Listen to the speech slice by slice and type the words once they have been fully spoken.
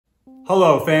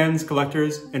Hello fans,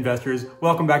 collectors, investors,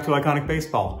 welcome back to Iconic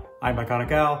Baseball. I'm Iconic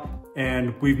Al,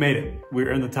 and we've made it.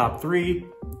 We're in the top 3.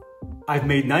 I've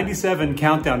made 97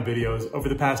 countdown videos over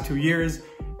the past 2 years,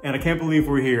 and I can't believe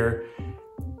we're here.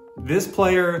 This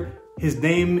player, his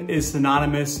name is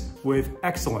synonymous with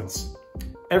excellence.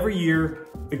 Every year,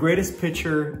 the greatest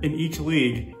pitcher in each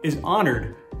league is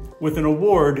honored with an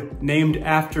award named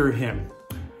after him.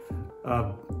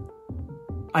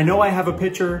 I know I have a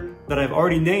pitcher that I've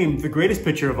already named the greatest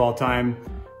pitcher of all time,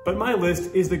 but my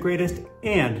list is the greatest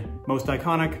and most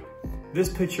iconic. This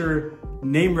pitcher,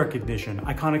 name recognition,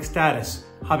 iconic status,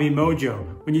 hobby mojo.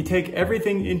 When you take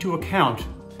everything into account,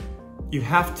 you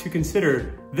have to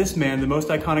consider this man the most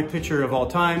iconic pitcher of all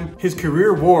time. His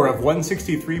career WAR of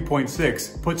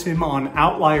 163.6 puts him on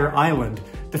Outlier Island,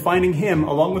 defining him,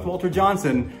 along with Walter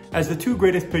Johnson, as the 2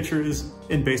 greatest pitchers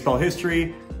in baseball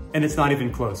history, and it's not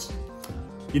even close.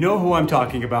 You know who I'm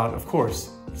talking about, of course.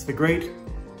 It's the great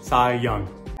Cy Young.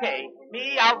 Take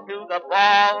me out to the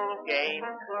ball game.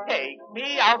 Take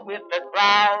me out with the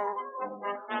crowd.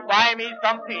 Buy me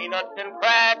some peanuts and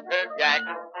cracker jack.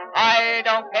 I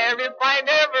don't care if I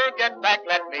never get back.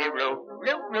 Let me root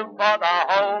for the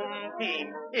home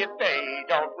team. If they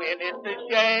don't win, it's a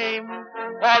shame.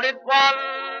 For it's 1,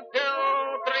 2,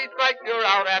 3 strikes, you're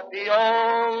out at the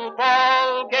old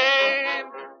ball game.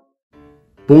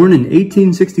 Born in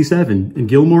 1867 in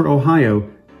Gilmore, Ohio,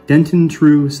 Denton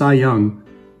True Cy Young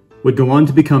would go on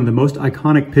to become the most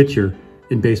iconic pitcher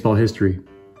in baseball history.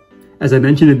 As I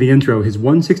mentioned in the intro, his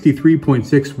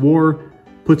 163.6 WAR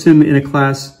puts him in a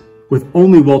class with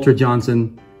only Walter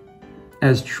Johnson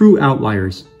as true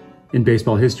outliers in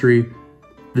baseball history.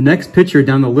 The next pitcher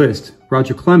down the list,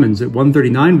 Roger Clemens at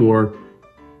 139 WAR,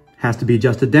 has to be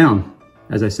adjusted down,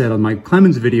 as I said on my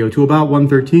Clemens video, to about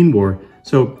 113 WAR.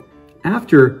 So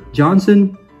after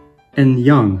Johnson and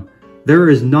Young, there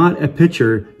is not a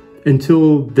pitcher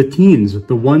until the teens,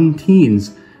 the 1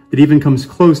 teens, that even comes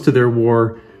close to their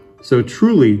WAR. So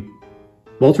truly,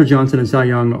 Walter Johnson and Cy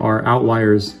Young are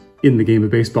outliers in the game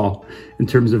of baseball in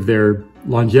terms of their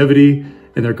longevity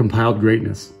and their compiled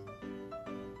greatness.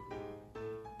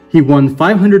 He won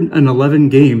 511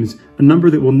 games, a number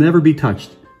that will never be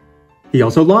touched. He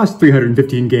also lost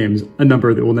 315 games, a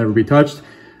number that will never be touched,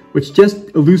 which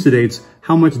just elucidates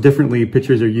how much differently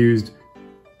pitchers are used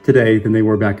today than they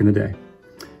were back in the day.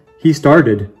 He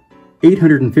started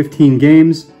 815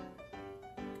 games,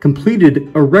 completed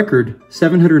a record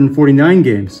 749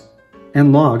 games,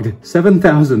 and logged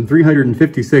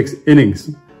 7,356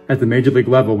 innings at the major league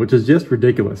level, which is just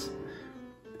ridiculous.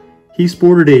 He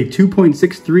sported a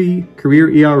 2.63 career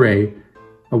ERA,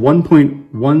 a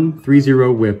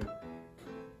 1.130 whip,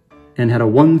 and had a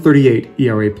 138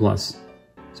 ERA plus.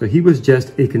 So he was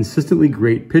just a consistently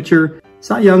great pitcher.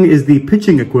 Cy Young is the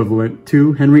pitching equivalent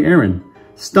to Henry Aaron.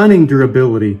 Stunning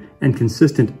durability and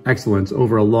consistent excellence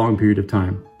over a long period of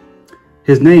time.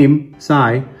 His name,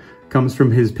 Cy, comes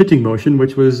from his pitching motion,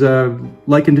 which was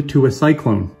likened to a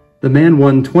cyclone. The man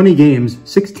won 20 games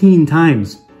 16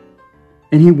 times,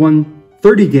 and he won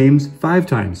 30 games 5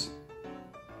 times.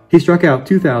 He struck out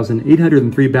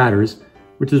 2,803 batters,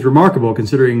 which is remarkable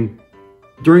considering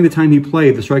during the time he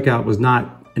played, the strikeout was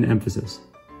not an emphasis.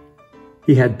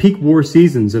 He had peak WAR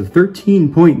seasons of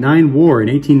 13.9 WAR in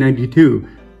 1892,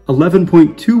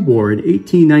 11.2 WAR in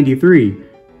 1893,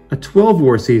 a 12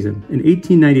 WAR season in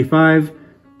 1895,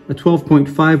 a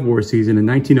 12.5 WAR season in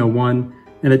 1901,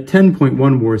 and a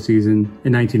 10.1 WAR season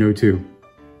in 1902.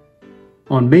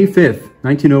 On May 5th,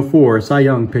 1904, Cy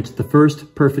Young pitched the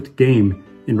first perfect game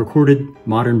in recorded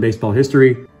modern baseball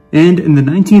history, and in the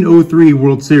 1903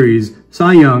 World Series,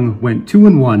 Cy Young went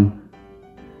 2-1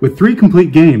 with 3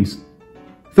 complete games,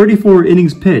 34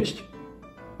 innings pitched,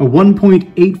 a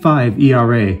 1.85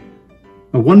 ERA,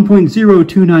 a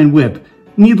 1.029 whip.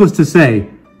 Needless to say,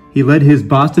 he led his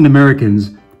Boston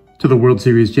Americans to the World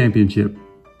Series championship.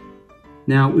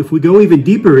 Now, if we go even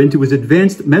deeper into his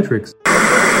advanced metrics. Hello,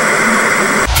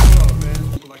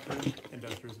 fans, collectors,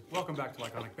 investors. Welcome back to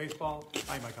Iconic Baseball.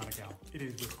 I'm Iconic Al. It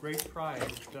is with great pride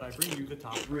that I bring you the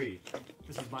top 3.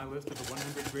 This is my list of the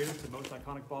 100 greatest and most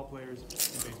iconic ball players in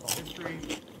baseball history,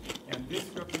 and this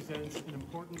represents an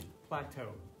important plateau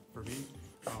for me.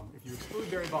 If you exclude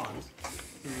Barry Bonds,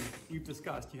 who we've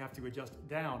discussed, you have to adjust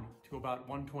down to about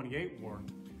 128 WAR.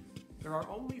 There are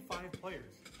only 5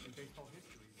 players in baseball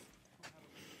history.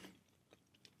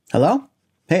 Hello?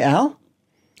 Hey, Al?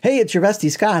 Hey, it's your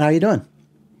bestie, Scott. How you doing?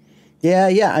 Yeah,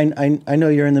 I know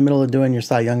you're in the middle of doing your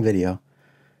Cy Young video.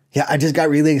 Yeah, I just got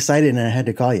really excited and I had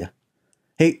to call you.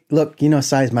 Hey, look, you know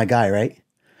Cy's my guy, right?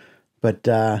 But,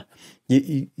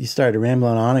 You started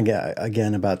rambling on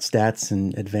again about stats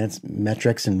and advanced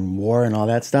metrics and war and all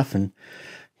that stuff. And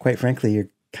quite frankly, you're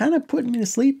kind of putting me to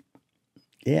sleep.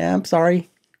 Yeah, I'm sorry.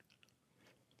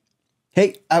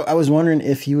 Hey, I was wondering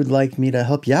if you would like me to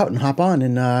help you out and hop on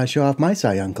and show off my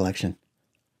Cy Young collection.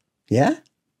 Yeah?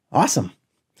 Awesome.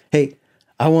 Hey,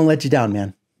 I won't let you down,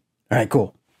 man. All right,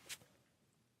 cool.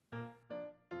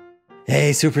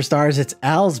 Hey, superstars, it's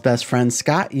Al's best friend,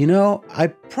 Scott. You know, I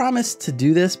promised to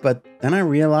do this, but then I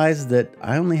realized that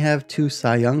I only have 2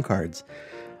 Cy Young cards.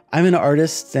 I'm an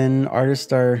artist, and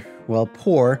artists are, well,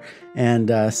 poor,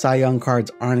 and Cy Young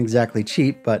cards aren't exactly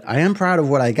cheap, but I am proud of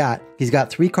what I got. He's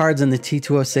got 3 cards in the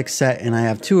T206 set, and I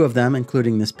have 2 of them,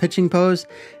 including this pitching pose,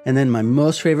 and then my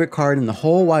most favorite card in the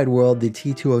whole wide world, the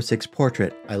T206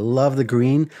 portrait. I love the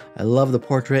green, I love the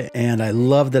portrait, and I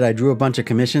love that I drew a bunch of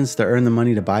commissions to earn the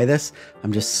money to buy this.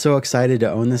 I'm just so excited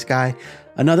to own this guy.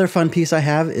 Another fun piece I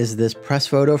have is this press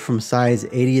photo from Cy's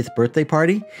 80th birthday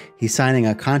party. He's signing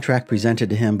a contract presented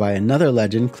to him by another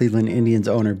legend, Cleveland Indians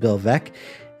owner Bill Veeck.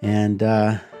 And,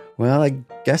 well, I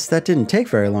guess that didn't take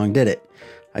very long, did it?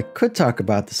 I could talk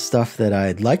about the stuff that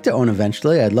I'd like to own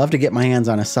eventually. I'd love to get my hands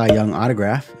on a Cy Young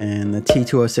autograph and the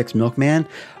T206 Milkman.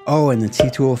 Oh, and the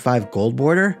T205 Gold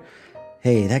Border.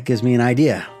 Hey, that gives me an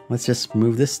idea. Let's just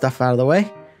move this stuff out of the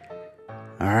way.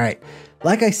 All right.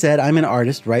 Like I said, I'm an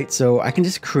artist, right? So I can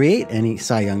just create any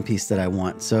Cy Young piece that I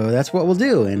want. So that's what we'll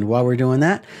do. And while we're doing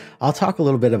that, I'll talk a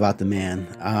little bit about the man.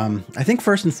 I think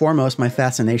first and foremost, my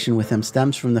fascination with him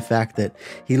stems from the fact that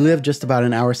he lived just about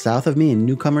an hour south of me in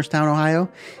Newcomerstown, Ohio.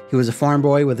 He was a farm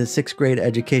boy with a 6th grade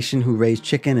education who raised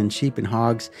chicken and sheep and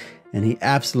hogs, and he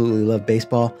absolutely loved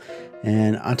baseball.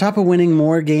 And on top of winning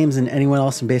more games than anyone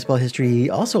else in baseball history, he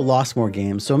also lost more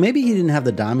games. So maybe he didn't have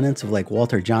the dominance of like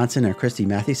Walter Johnson or Christy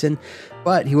Mathewson,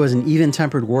 but he was an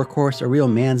even-tempered workhorse, a real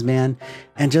man's man,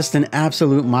 and just an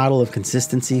absolute model of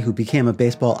consistency who became a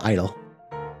baseball idol.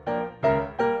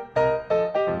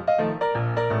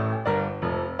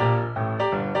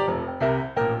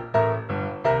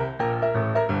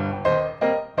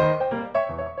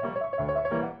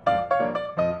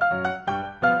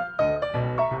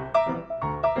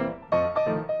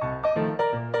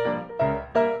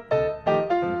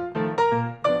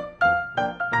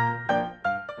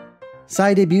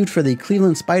 Cy debuted for the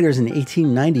Cleveland Spiders in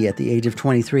 1890 at the age of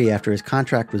 23 after his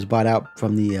contract was bought out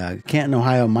from the Canton,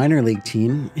 Ohio minor league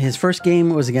team. His first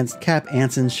game was against Cap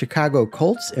Anson's Chicago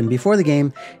Colts, and before the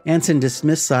game, Anson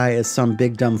dismissed Cy as some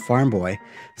big dumb farm boy.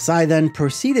 Cy then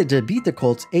proceeded to beat the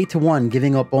Colts 8-1,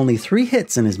 giving up only 3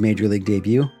 hits in his major league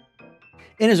debut.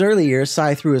 In his early years,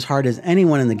 Cy threw as hard as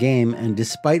anyone in the game, and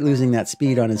despite losing that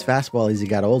speed on his fastball as he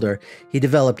got older, he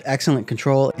developed excellent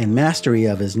control and mastery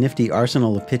of his nifty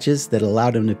arsenal of pitches that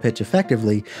allowed him to pitch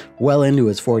effectively well into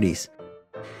his 40s.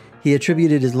 He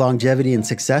attributed his longevity and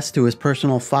success to his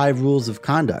personal 5 rules of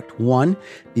conduct. 1.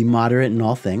 Be moderate in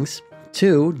all things.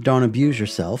 2. Don't abuse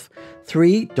yourself.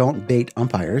 3. Don't bait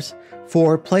umpires.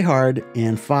 4. Play hard.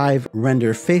 And 5.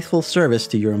 Render faithful service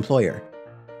to your employer.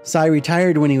 Cy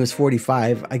retired when he was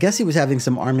 45. I guess he was having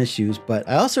some arm issues, but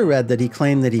I also read that he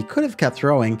claimed that he could have kept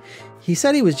throwing. He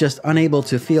said he was just unable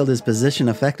to field his position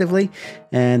effectively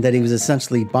and that he was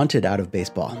essentially bunted out of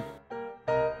baseball.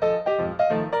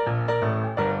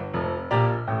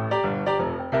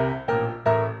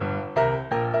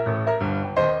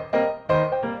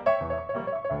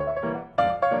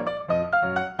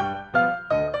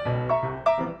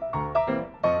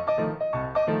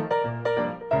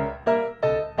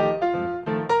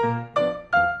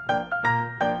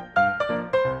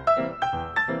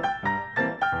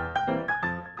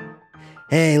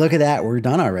 Hey, look at that. We're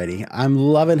done already. I'm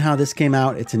loving how this came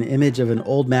out. It's an image of an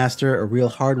old master, a real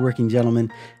hardworking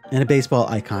gentleman, and a baseball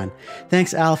icon.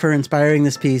 Thanks, Al, for inspiring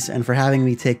this piece and for having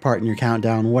me take part in your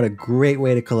countdown. What a great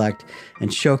way to collect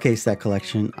and showcase that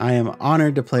collection. I am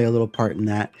honored to play a little part in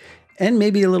that, and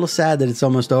maybe a little sad that it's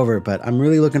almost over, but I'm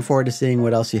really looking forward to seeing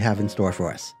what else you have in store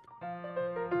for us.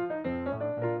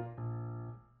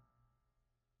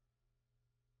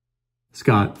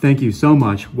 Scott, thank you so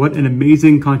much. What an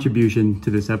amazing contribution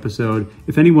to this episode.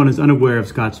 If anyone is unaware of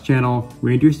Scott's channel,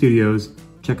 Reindeer Studios,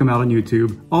 check him out on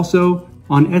YouTube. Also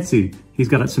on Etsy, he's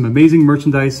got some amazing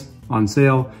merchandise on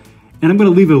sale. And I'm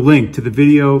gonna leave a link to the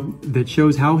video that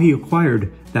shows how he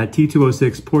acquired that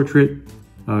T206 portrait,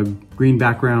 green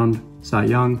background, Cy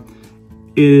Young.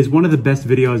 It is one of the best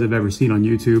videos I've ever seen on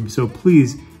YouTube. So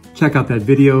please check out that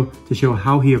video to show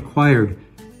how he acquired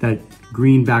that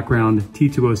green background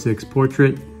T206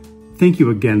 portrait. Thank you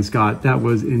again, Scott. That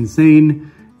was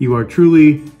insane. You are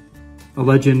truly a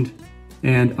legend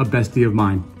and a bestie of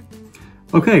mine.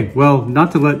 Okay, well,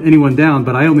 not to let anyone down,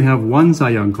 but I only have 1 Cy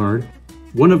Young card.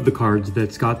 one of the cards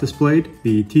that Skaght displayed,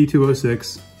 the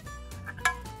T206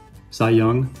 Cy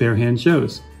Young Bare Hand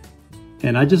Shows.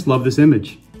 And I just love this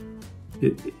image.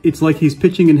 It's like he's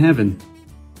pitching in heaven.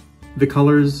 The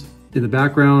colors in the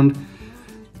background,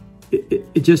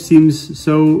 it just seems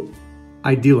so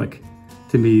idyllic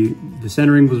to me. The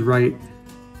centering was right.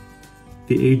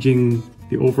 The aging,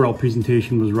 the overall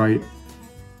presentation was right.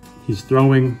 He's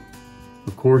throwing,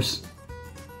 of course,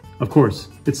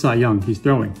 it's Cy Young, he's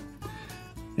throwing.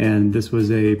 And this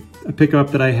was a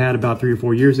pickup that I had about 3 or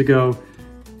 4 years ago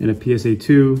in a PSA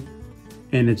 2.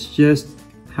 And it's just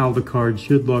how the card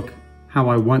should look, how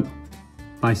I want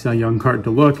my Cy Young card to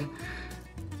look.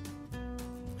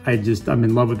 I'm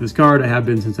in love with this card. I have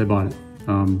been since I bought it.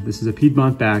 This is a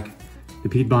Piedmont back, the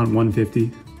Piedmont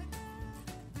 150.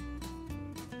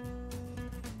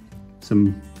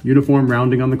 Some uniform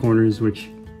rounding on the corners, which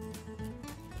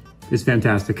is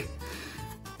fantastic.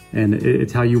 And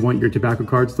it's how you want your tobacco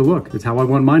cards to look. It's how I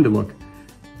want mine to look.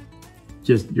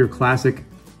 Just your classic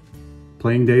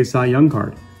playing day Cy Young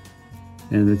card.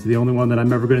 And it's the only one that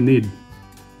I'm ever gonna need.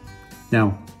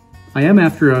 Now, I am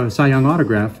after a Cy Young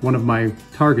autograph, one of my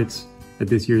targets at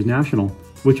this year's National,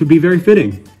 which would be very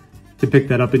fitting to pick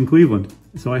that up in Cleveland.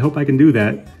 So I hope I can do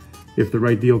that if the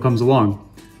right deal comes along.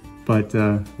 But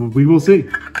we will see.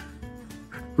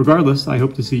 Regardless, I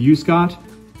hope to see you, Skaght,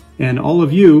 and all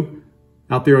of you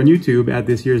out there on YouTube at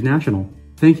this year's National.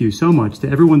 Thank you so much to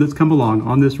everyone that's come along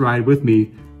on this ride with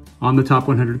me on the Top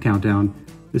 100 Countdown.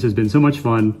 This has been so much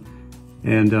fun.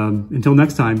 And until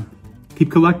next time,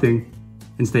 keep collecting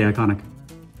and stay iconic.